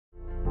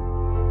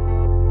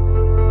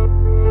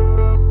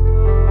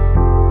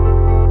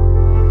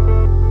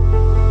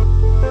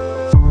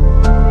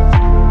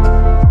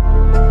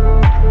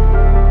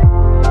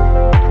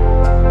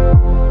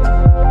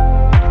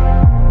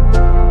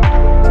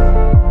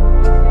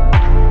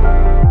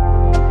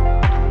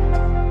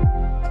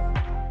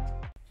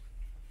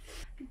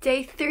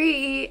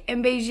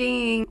in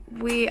Beijing.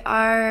 We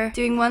are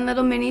doing one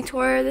little mini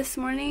tour this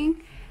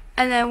morning,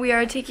 and then we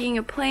are taking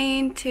a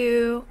plane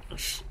to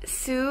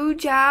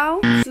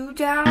Suzhou,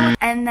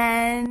 and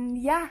then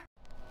yeah.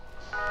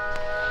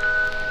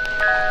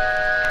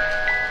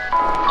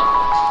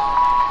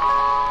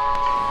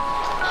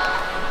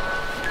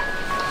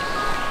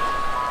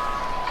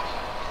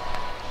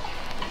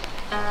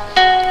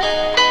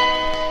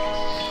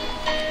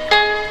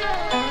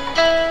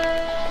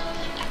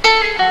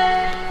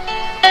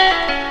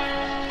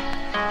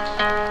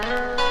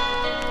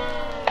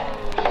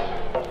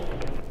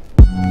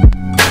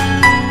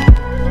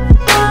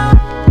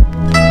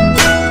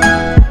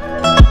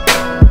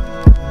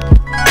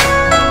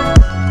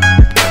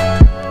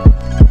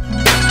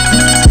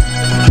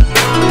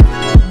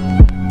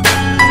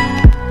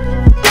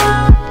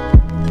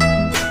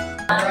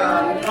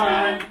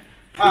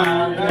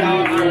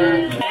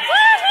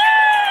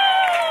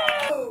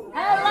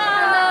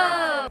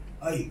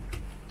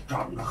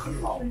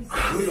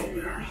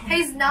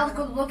 He's not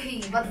good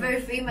looking, but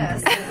very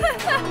famous.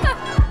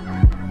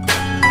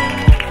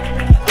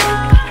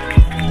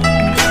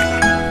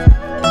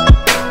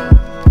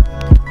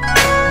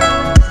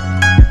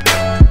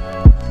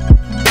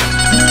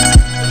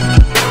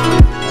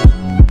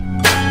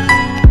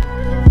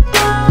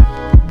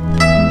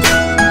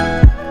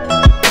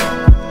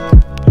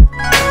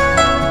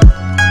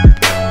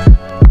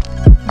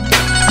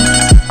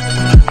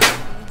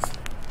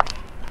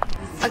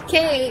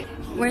 Okay,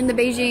 we're in the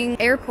Beijing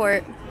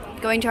airport,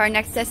 going to our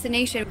next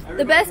destination.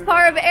 The best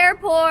part of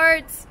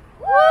airports!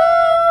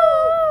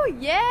 Woo!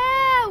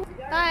 Yeah!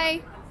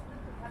 Bye!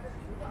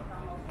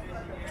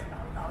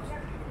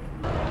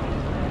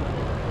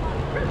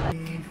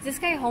 Is this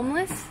guy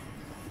homeless?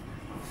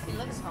 He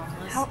looks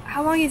homeless.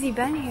 How long has he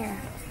been here?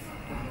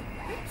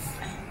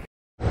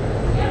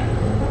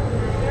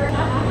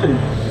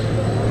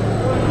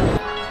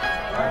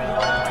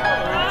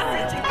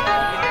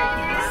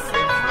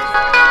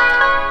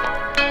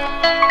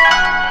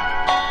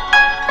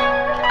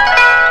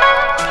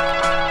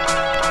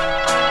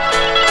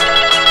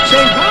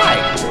 Shanghai!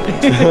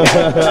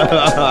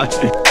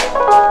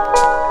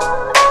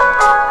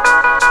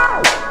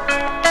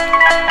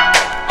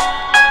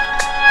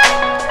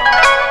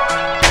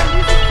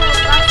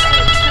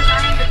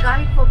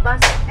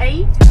 Bus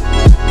 8.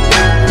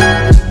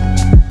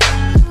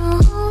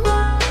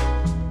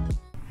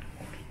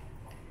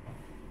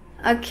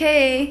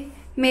 Okay,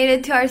 made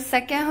it to our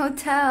second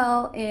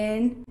hotel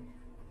in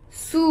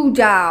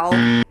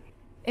Suzhou.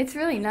 It's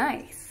really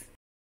nice.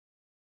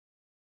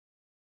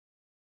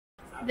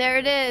 There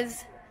it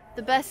is,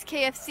 the best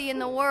KFC in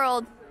the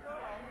world.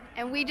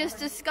 And we just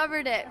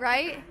discovered it,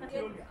 right?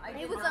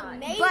 It was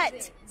amazing.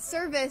 But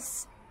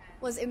service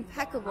was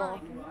impeccable.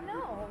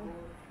 No.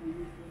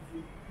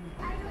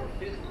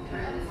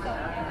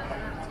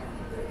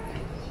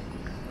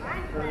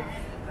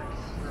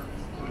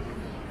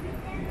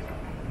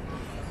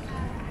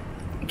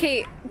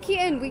 Okay,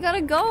 Keaton, we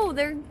gotta go.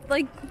 They're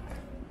like...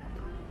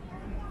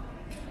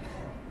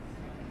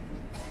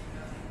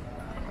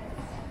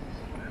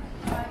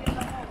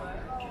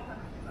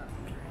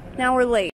 Now we're late.